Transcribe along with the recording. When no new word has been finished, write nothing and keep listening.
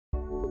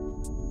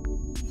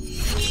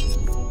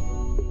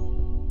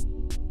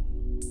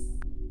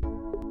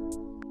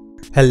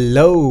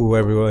Hello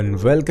everyone,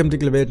 welcome to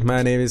kilObit.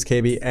 My name is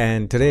KB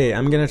and today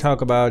I'm gonna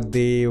talk about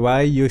the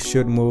why you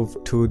should move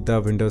to the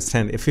Windows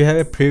 10. If you have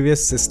a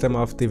previous system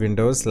of the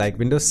Windows like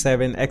Windows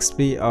 7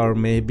 XP, or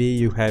maybe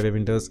you have a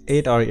Windows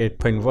 8 or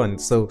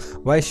 8.1, so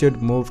why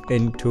should move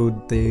into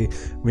the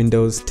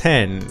Windows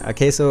 10?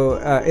 Okay, so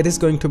it is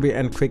going to be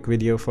a quick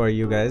video for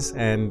you guys,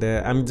 and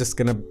I'm just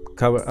gonna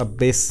cover a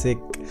basic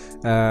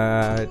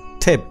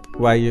tip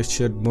why you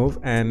should move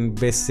and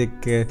basic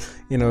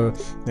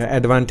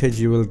advantage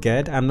you will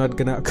get. I'm not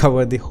gonna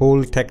cover the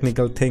whole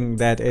technical thing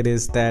that it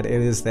is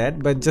that,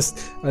 but just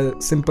a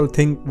simple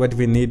thing what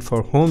we need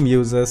for home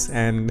users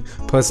and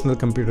personal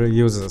computer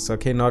users,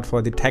 okay, not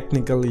for the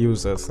technical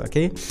users.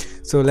 Okay,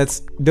 so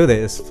let's do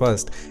this.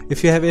 First,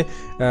 if you have a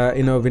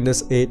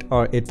Windows 8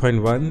 or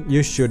 8.1,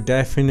 you should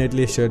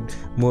definitely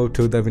move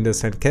to the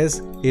Windows 10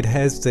 because it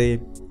has the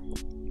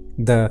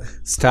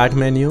start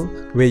menu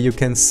where you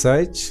can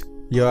search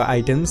your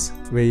items,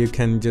 where you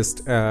can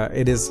just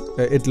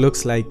it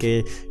looks like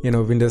a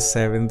Windows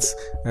 7's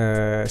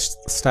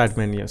start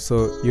menu.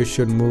 So you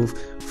should move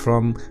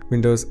from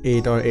Windows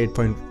 8 or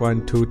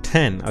 8.1 to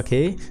 10.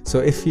 Okay, so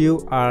if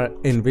you are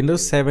in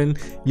Windows 7,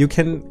 you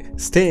can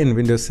stay in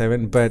Windows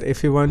 7, but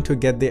if you want to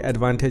get the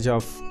advantage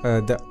of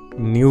the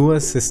newer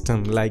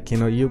system, like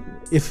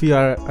if you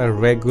are a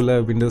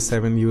regular Windows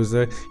 7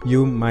 user,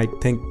 you might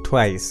think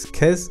twice,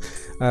 because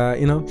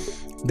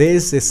there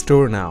is a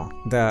store now,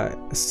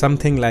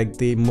 something like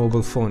the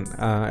mobile phone.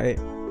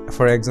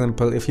 For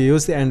example, if you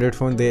use the Android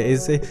phone, there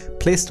is a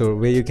Play Store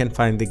where you can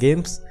find the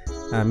games,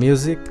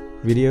 music,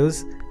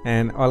 videos,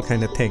 and all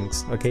kind of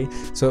things. Okay,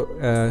 so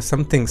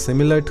something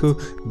similar to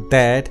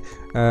that,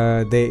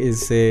 there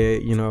is a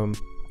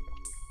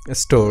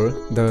store,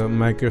 the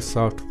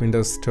Microsoft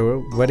Windows Store.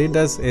 What it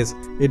does is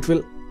it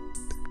will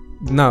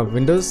now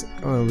Windows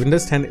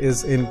 10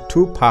 is in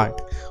two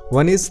parts.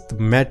 One is the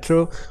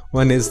Metro,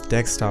 one is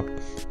desktop.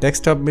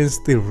 Desktop means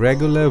the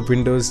regular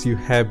Windows you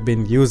have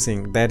been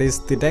using, that is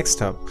the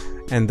desktop,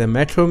 and the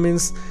Metro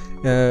means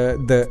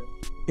they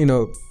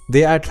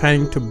are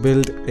trying to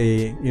build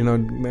a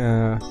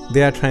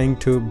they are trying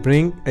to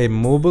bring a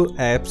mobile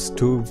apps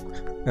to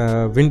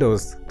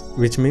Windows,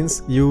 which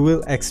means you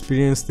will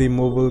experience the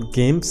mobile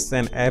games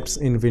and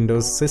apps in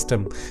Windows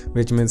system,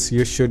 which means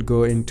you should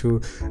go into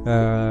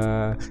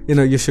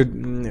you should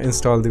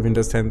install the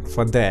Windows 10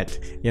 for that.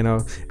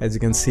 As you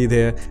can see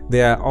there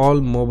are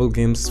all mobile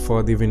games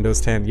for the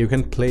Windows 10. You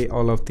can play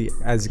all of the,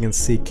 as you can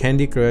see,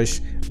 Candy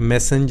Crush,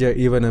 Messenger,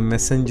 even a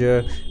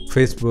Messenger,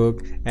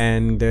 Facebook,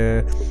 and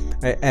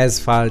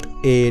Asphalt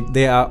 8.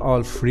 They are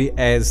all free,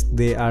 as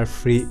they are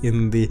free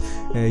in the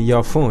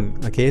your phone.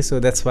 Okay, so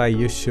that's why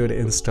you should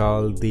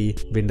install the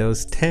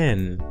Windows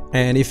 10.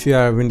 And if you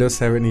are a Windows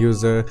 7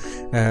 user,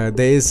 there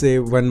is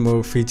one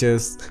more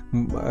features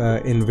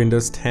in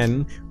Windows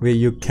 10 where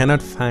you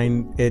cannot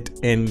find it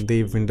in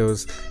the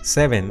Windows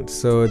 7.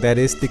 So that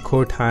is the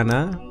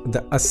Cortana,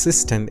 the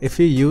assistant. If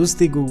you use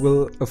the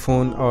Google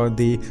phone or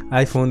the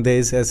iPhone, there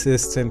is an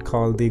assistant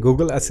called the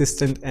Google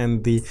Assistant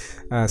and the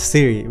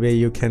Siri, where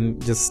you can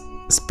just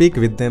speak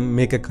with them,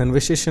 make a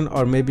conversation,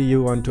 or maybe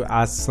you want to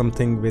ask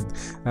something with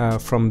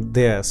from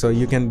there. So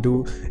you can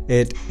do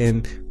it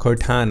in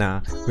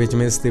Cortana, which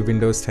means the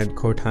Windows 10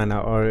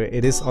 Cortana, or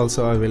it is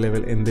also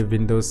available in the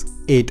Windows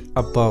 8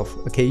 above.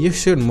 Okay, you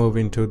should move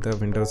into the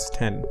Windows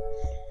 10.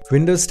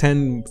 Windows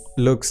 10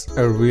 looks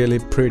really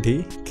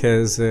pretty,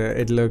 because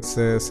it looks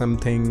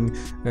something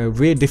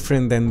way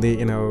different than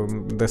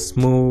the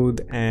smooth,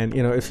 and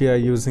if you are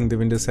using the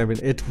Windows 7,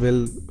 it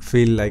will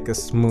feel like a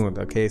smooth.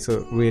 Okay,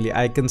 so really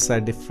icons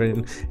are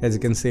different. As you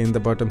can see in the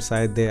bottom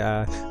side, they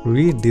are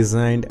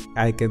redesigned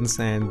icons,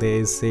 and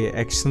there is a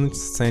action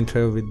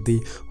center with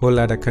the whole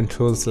lot of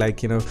controls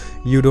like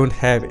you don't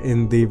have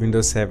in the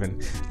Windows 7,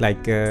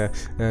 like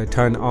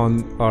turn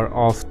on or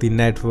off the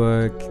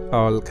network,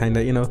 all kind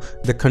of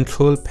the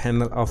control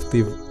panel of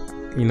the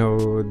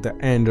the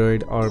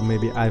Android or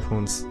maybe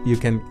iPhones.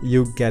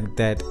 You get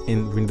that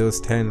in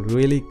Windows 10.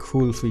 Really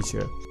cool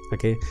feature.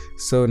 Okay,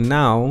 so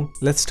now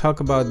let's talk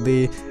about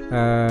the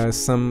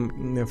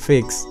some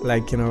fakes,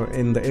 like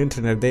in the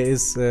internet there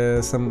is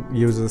some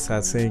users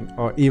are saying,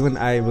 or even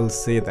I will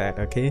say that,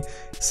 okay,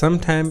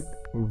 sometimes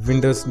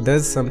Windows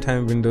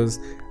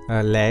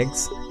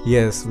lags.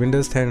 Yes,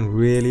 Windows 10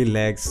 really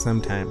lags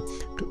sometimes.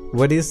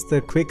 What is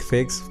the quick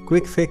fix?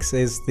 Quick fix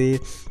is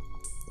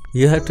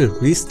you have to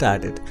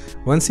restart it.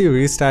 Once you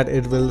restart,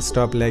 it will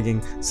stop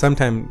lagging.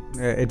 Sometimes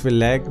it will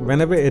lag.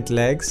 Whenever it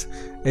lags,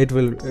 it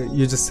will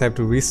you just have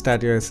to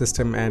restart your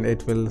system and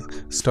it will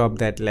stop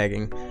that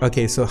lagging.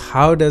 Okay, so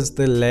how does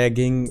the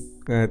lagging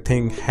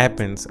thing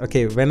happens?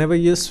 Okay, whenever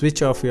you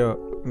switch off your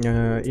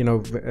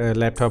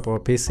laptop or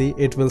PC,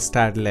 it will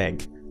start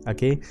lag.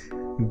 Okay,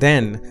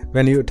 then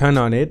when you turn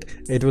on it,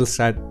 it will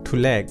start to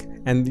lag.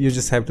 and you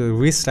just have to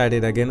restart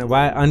it again.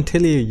 Why?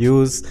 Until you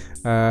use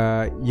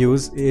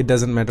it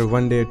doesn't matter,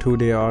 1 day, 2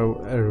 day, or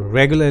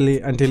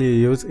regularly, until you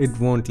use it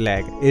won't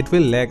lag. It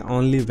will lag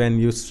only when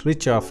you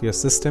switch off your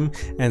system.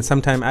 And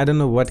sometime, I don't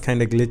know what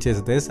kind of glitch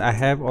is this. I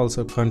have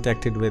also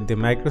contacted with the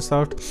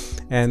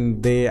Microsoft,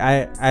 and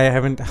I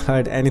haven't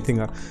heard anything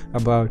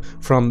about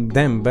from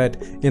them,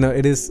 but you know,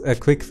 it is a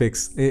quick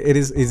fix. It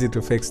is easy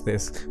to fix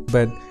this,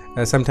 but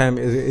sometimes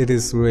it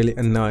is really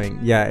annoying.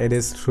 Yeah, it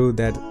is true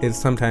that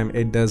sometimes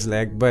it does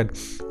lag, but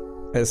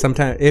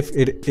sometimes if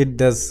it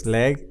does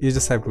lag, you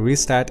just have to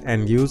restart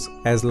and use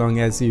as long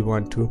as you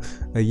want to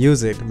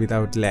use it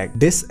without lag.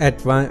 This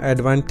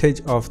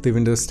advantage of the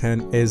Windows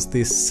 10 is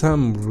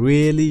some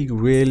really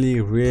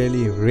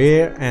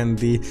rare and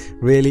the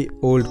really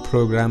old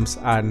programs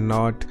are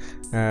not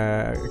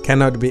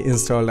cannot be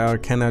installed or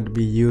cannot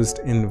be used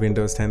in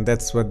Windows 10.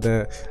 That's what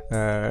the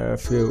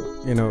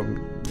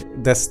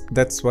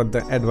that's what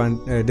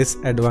the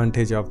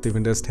disadvantage of the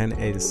Windows 10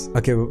 is.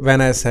 Okay, when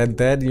I said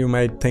that, you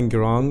might think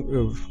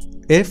wrong.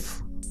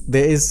 If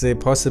there is a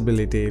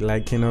possibility,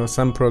 like, you know,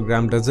 some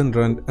program doesn't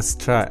run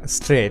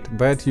straight,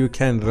 but you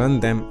can run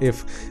them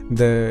if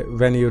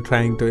when you're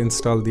trying to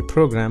install the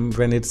program,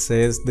 when it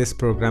says this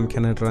program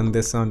cannot run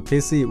this on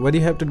PC, what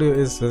you have to do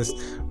is just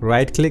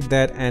right click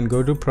that and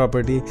go to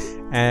property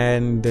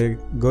and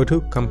go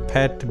to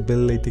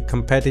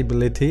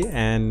compatibility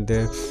and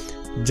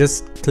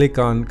just click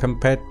on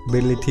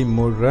compatibility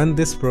mode. Run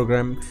this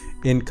program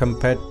in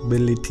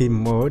compatibility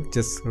mode.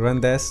 Just run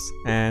this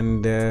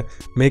and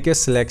make a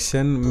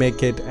selection,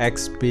 make it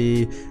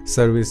XP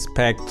Service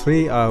Pack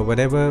 3 or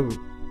whatever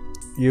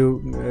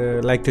you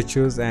like to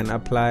choose, and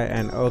apply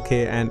and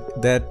okay, and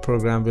that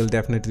program will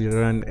definitely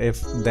run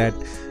if that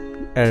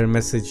error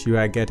message you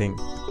are getting.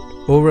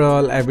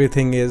 Overall,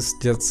 everything is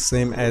just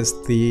same as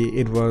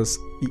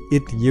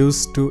it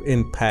used to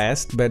in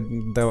past, but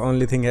the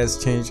only thing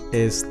has changed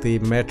is the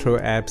Metro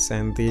apps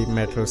and the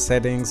Metro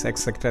settings,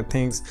 etc.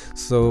 things.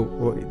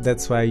 So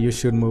that's why you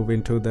should move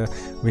into the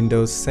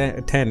Windows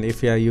 10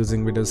 if you are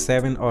using Windows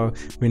 7 or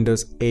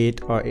Windows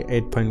 8 or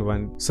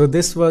 8.1. So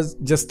this was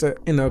just a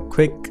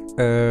quick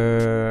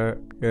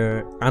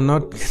I'm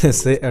not gonna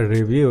say a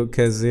review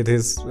because it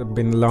has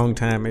been a long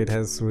time it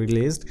has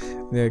released.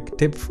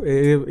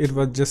 It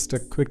was just a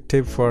quick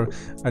tip for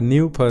a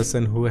new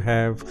person who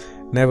have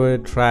never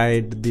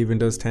tried the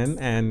Windows 10,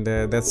 and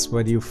that's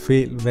what you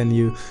feel when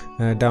you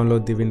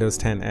download the Windows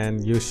 10,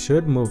 and you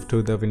should move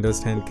to the Windows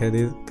 10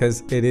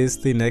 because it is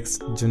the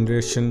next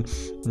generation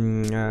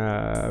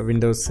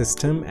Windows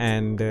system,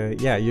 and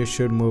yeah, you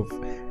should move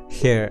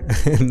here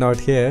not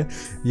here,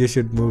 you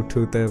should move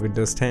to the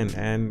Windows 10.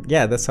 And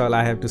yeah, that's all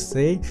I have to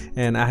say.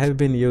 And I have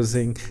been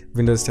using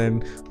Windows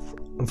 10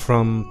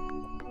 from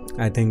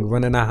I think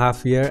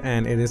 1.5 years,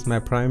 and it is my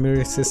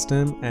primary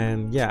system,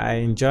 and yeah, I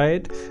enjoy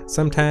it.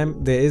 Sometimes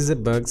there is a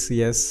bugs,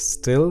 yes,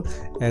 still,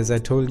 as I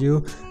told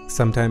you,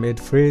 sometimes it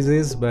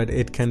freezes, but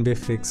it can be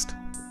fixed.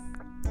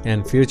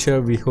 And future,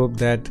 we hope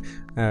that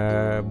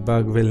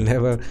bug will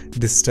never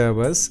disturb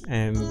us.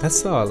 And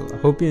that's all.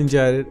 Hope you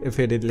enjoyed it. If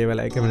you did, leave a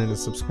like, comment and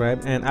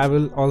subscribe. And I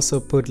will also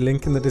put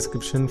link in the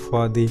description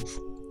for the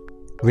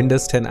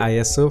Windows 10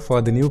 ISO.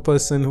 For the new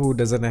person who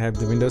doesn't have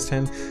the Windows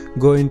 10,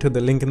 go into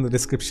the link in the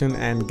description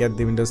and get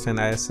the Windows 10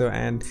 ISO.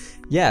 And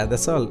yeah,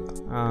 that's all.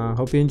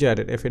 Hope you enjoyed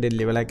it. If you did,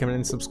 leave a like, comment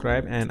and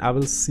subscribe, and I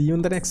will see you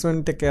in the next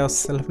one. Take care of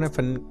yourself and have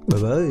fun. Bye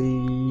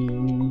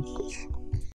bye.